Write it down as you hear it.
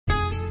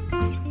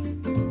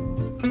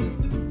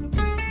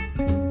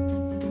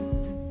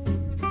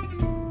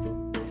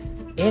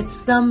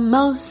It's the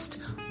most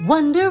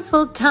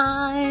wonderful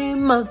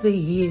time of the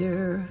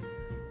year,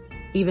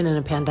 even in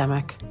a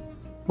pandemic.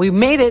 We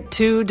made it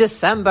to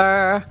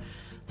December.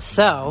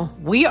 So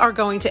we are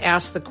going to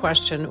ask the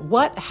question,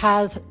 what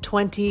has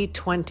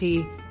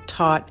 2020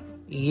 taught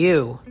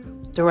you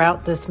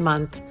throughout this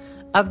month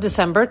of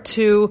December,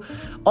 to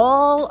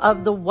all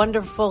of the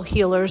wonderful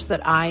healers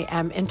that I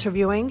am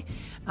interviewing,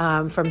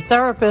 from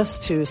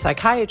therapists to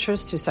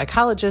psychiatrists to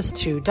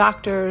psychologists to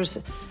doctors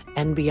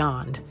and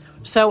beyond.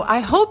 So I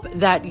hope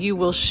that you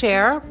will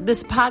share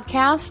this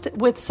podcast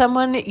with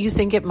someone you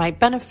think it might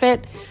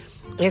benefit.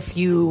 If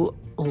you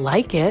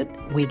like it,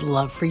 we'd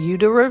love for you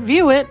to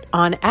review it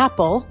on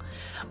Apple,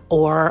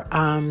 or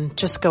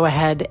just go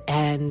ahead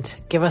and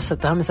give us a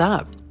thumbs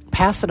up.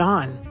 Pass it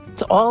on.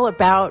 It's all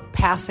about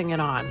passing it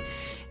on.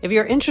 If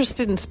you're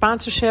interested in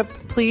sponsorship,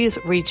 please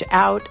reach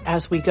out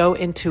as we go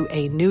into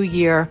a new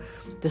year.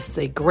 This is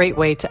a great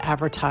way to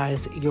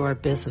advertise your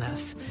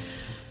business.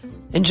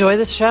 Enjoy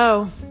the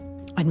show,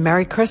 and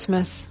Merry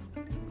Christmas.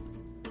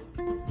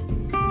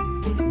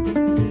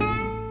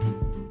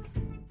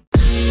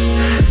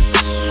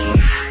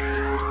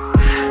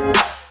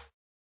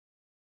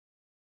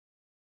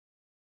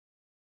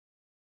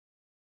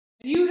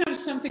 You have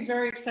something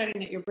very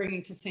exciting that you're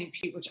bringing to St.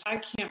 Pete, which I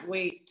can't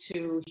wait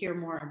to hear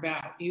more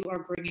about. You are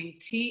bringing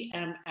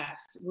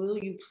TMS. Will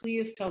you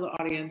please tell the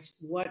audience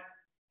what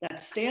that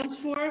stands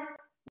for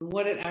and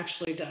what it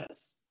actually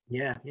does?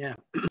 Yeah.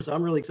 So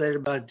I'm really excited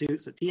about it too.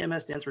 So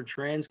TMS stands for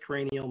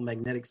transcranial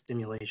magnetic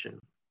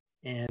stimulation.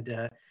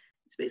 And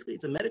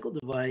it's a medical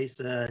device,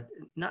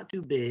 not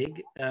too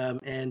big,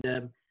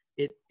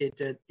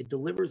 it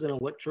delivers an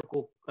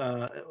electrical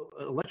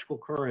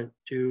current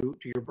to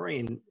your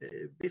brain.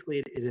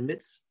 Basically, it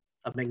emits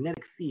a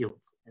magnetic field,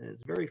 and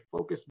it's a very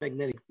focused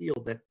magnetic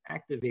field that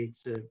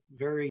activates a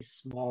very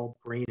small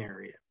brain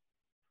area.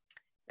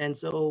 And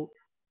so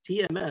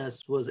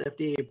TMS was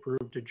FDA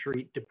approved to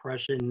treat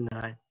depression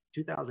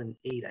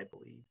 2008, I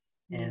believe.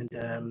 And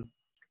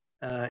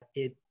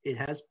it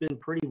has been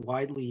pretty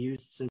widely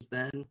used since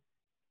then.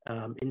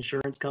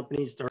 Insurance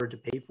companies started to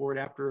pay for it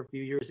after a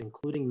few years,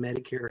 including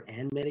Medicare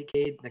and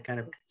Medicaid. That kind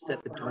of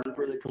set the tone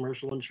for the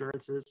commercial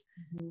insurances.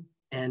 Mm-hmm.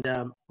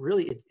 And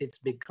really, it's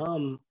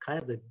become kind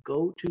of the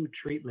go-to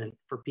treatment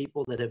for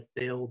people that have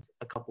failed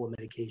a couple of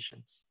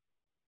medications.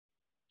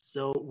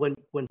 So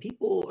when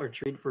people are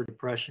treated for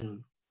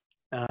depression,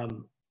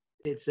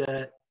 it's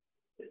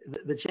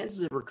the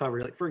chances of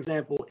recovery. Like, for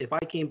example, if I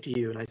came to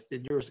you and I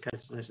said, you're a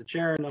psychiatrist, and I said,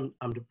 Sharon,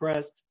 I'm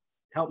depressed,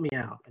 help me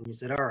out. And you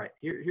said, all right,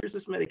 here's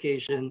this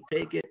medication,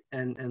 take it,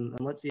 and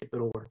let's see if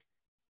it'll work.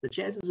 The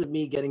chances of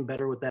me getting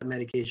better with that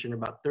medication are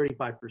about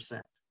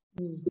 35%.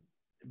 Mm-hmm.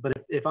 But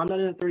if I'm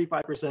not in at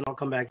 35%, I'll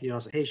come back to you and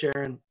I'll say, hey,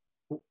 Sharon,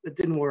 it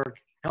didn't work,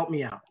 help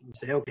me out. And you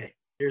say, okay,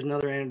 here's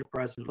another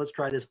antidepressant, let's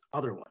try this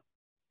other one.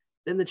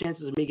 Then the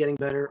chances of me getting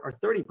better are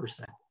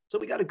 30%. So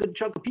we got a good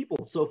chunk of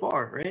people so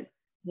far, right?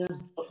 Yeah.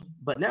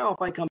 But now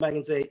if I come back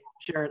and say,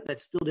 Sharon,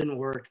 that still didn't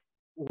work,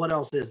 what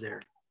else is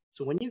there?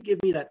 So when you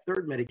give me that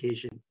third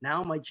medication,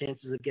 now my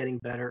chances of getting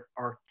better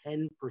are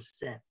 10%.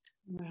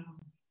 Wow.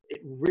 It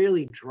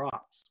really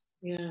drops.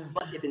 Yeah.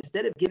 But if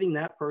instead of giving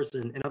that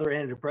person another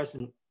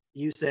antidepressant,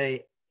 you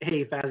say,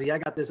 hey, Fazzy, I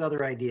got this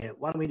other idea.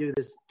 Why don't we do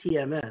this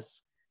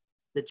TMS?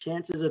 The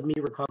chances of me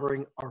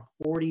recovering are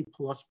 40+%.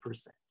 Wow.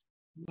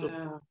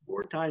 So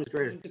 4 times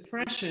greater.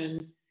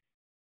 Depression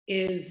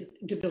is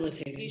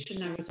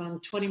debilitating. I was on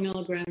 20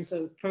 milligrams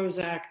of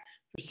Prozac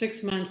for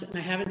 6 months, and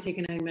I haven't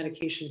taken any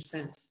medication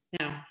since.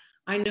 Now,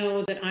 I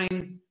know that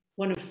I'm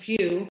one of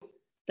few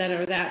that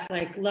are that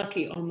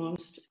lucky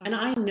almost. And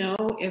I know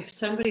if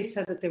somebody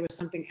said that there was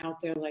something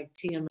out there like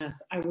TMS,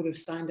 I would have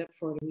signed up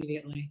for it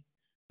immediately,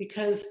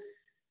 because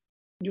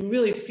you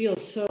really feel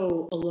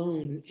so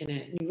alone in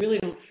it. You really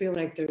don't feel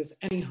like there's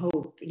any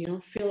hope. You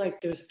don't feel like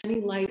there's any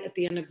light at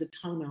the end of the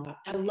tunnel.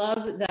 I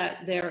love that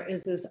there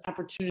is this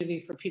opportunity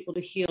for people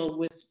to heal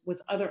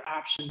with other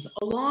options,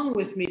 along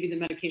with maybe the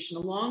medication,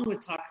 along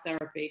with talk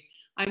therapy.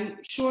 I'm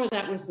sure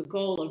that was the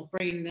goal of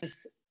bringing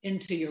this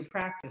into your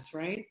practice,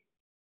 right?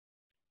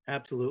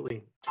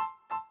 Absolutely.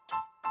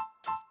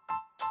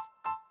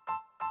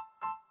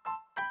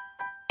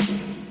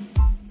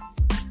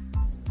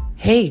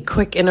 Hey,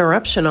 quick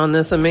interruption on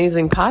this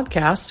amazing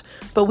podcast,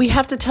 but we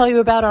have to tell you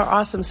about our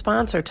awesome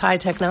sponsor, TIE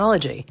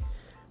Technology.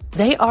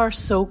 They are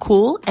so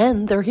cool,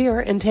 and they're here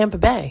in Tampa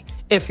Bay,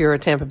 if you're a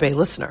Tampa Bay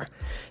listener.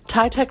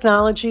 TIE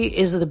Technology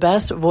is the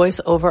best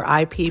voice over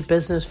IP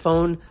business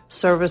phone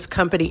service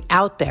company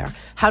out there.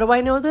 How do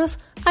I know this?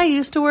 I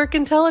used to work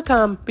in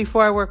telecom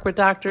before I worked with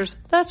doctors.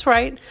 That's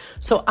right.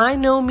 So I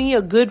know me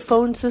a good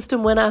phone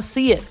system when I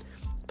see it.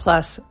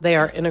 Plus, they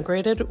are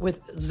integrated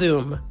with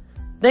Zoom.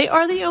 They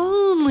are the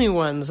only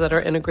ones that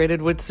are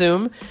integrated with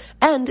Zoom.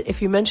 And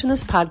if you mention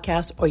this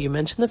podcast or you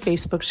mention the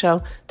Facebook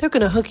show, they're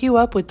going to hook you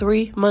up with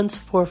 3 months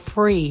for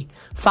free.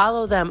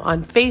 Follow them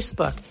on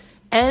Facebook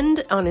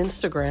and on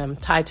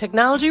Instagram. TIE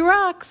Technology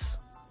rocks.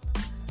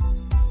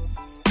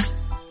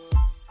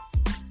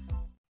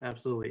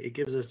 Absolutely. It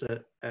gives us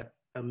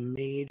a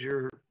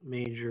major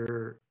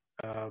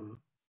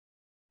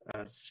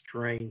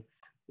strength,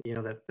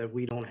 that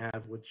we don't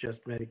have with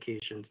just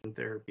medications and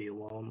therapy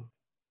alone.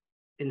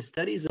 In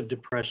studies of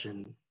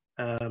depression,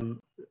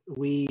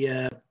 we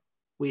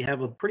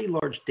have a pretty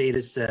large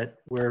data set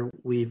where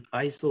we've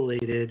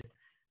isolated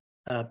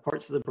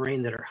parts of the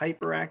brain that are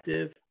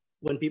hyperactive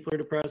when people are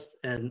depressed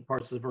and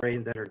parts of the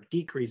brain that are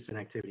decreased in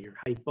activity or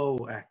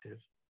hypoactive.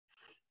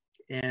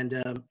 And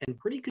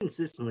pretty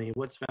consistently,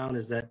 what's found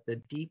is that the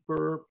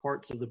deeper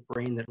parts of the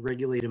brain that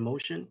regulate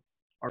emotion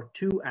are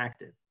too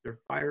active. They're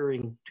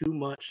firing too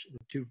much and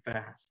too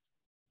fast.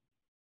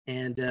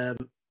 And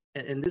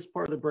this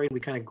part of the brain we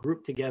kind of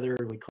group together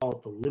and we call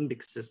it the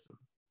limbic system.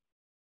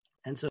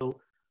 And so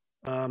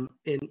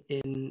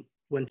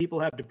when people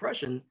have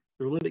depression,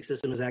 their limbic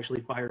system is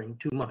actually firing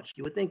too much.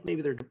 You would think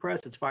maybe they're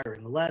depressed, it's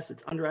firing less,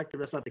 it's underactive.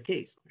 That's not the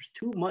case. There's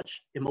too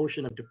much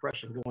emotion of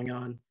depression going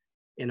on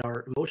in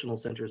our emotional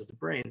centers of the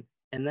brain.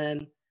 And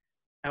then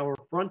our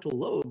frontal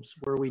lobes,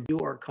 where we do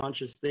our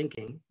conscious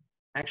thinking,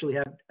 actually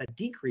have a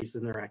decrease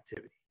in their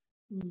activity.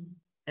 Mm.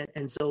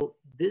 And so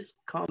this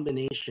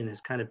combination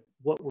is kind of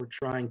what we're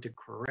trying to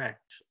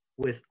correct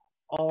with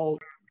all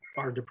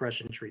our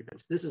depression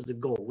treatments. This is the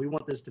goal. We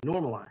want this to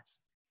normalize.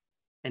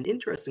 And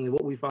interestingly,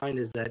 what we find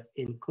is that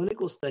in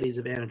clinical studies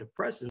of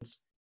antidepressants,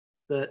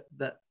 the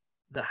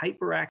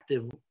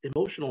hyperactive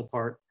emotional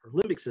part or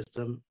limbic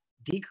system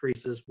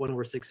decreases when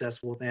we're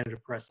successful with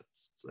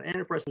antidepressants. So the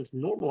antidepressants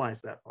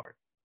normalize that part.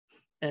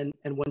 And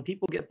when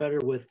people get better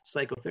with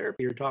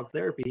psychotherapy or talk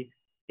therapy,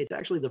 it's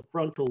actually the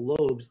frontal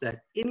lobes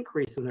that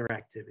increase in their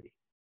activity.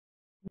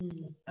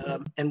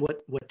 Mm-hmm. And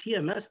what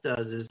TMS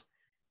does is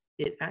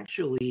it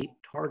actually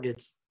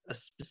targets a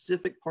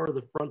specific part of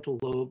the frontal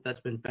lobe that's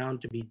been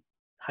found to be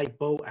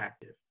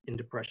hypoactive in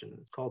depression.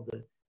 It's called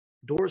the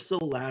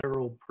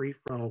dorsolateral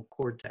prefrontal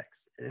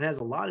cortex. And it has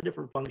a lot of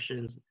different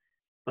functions,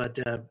 but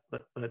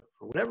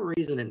for whatever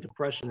reason in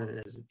depression,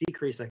 it has a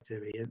decreased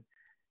activity.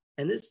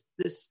 And this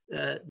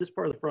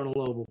part of the frontal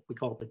lobe, we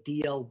call it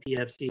the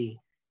DLPFC.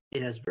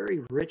 It has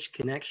very rich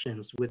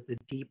connections with the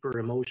deeper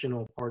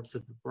emotional parts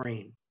of the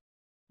brain.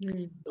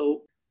 Mm.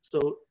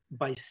 So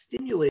by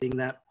stimulating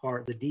that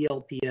part, the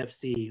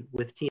DLPFC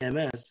with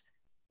TMS,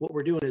 what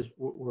we're doing is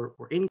we're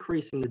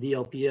increasing the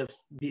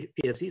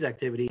DLPFC's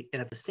activity,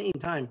 and at the same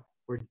time,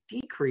 we're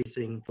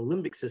decreasing the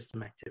limbic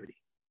system activity.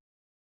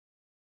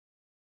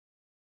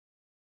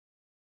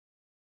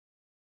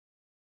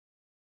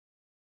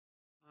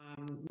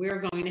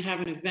 We're going to have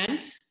an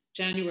event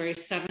January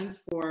 7th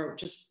for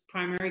just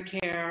primary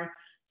care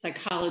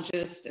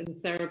psychologists and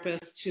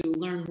therapists to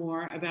learn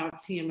more about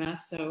TMS.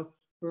 So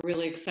we're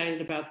really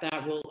excited about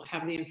that. We'll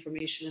have the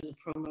information in the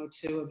promo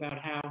too about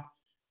how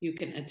you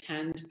can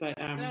attend. But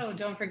so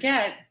don't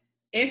forget,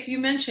 if you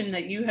mention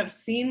that you have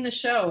seen the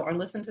show or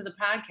listened to the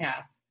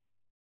podcast,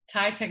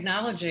 TIE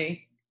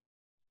Technology,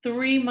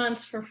 3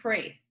 months for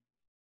free.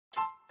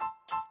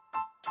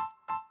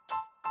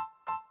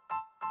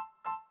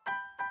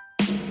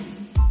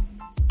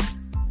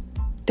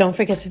 Don't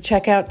forget to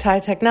check out TIE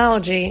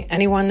Technology.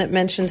 Anyone that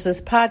mentions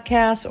this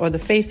podcast or the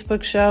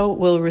Facebook show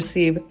will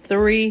receive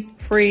 3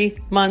 free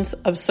months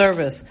of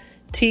service.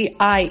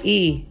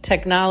 TIE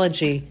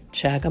Technology.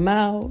 Check them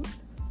out.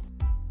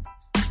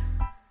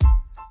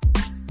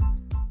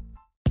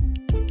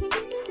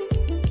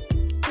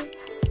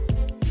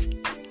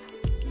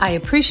 I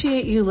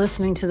appreciate you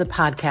listening to the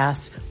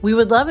podcast. We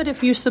would love it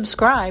if you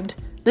subscribed.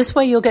 This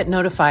way you'll get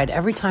notified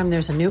every time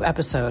there's a new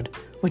episode,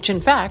 which in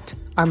fact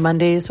are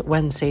Mondays,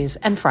 Wednesdays,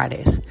 and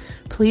Fridays.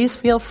 Please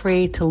feel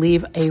free to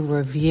leave a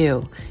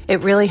review. It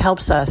really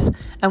helps us,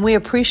 and we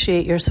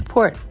appreciate your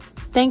support.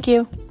 Thank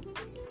you.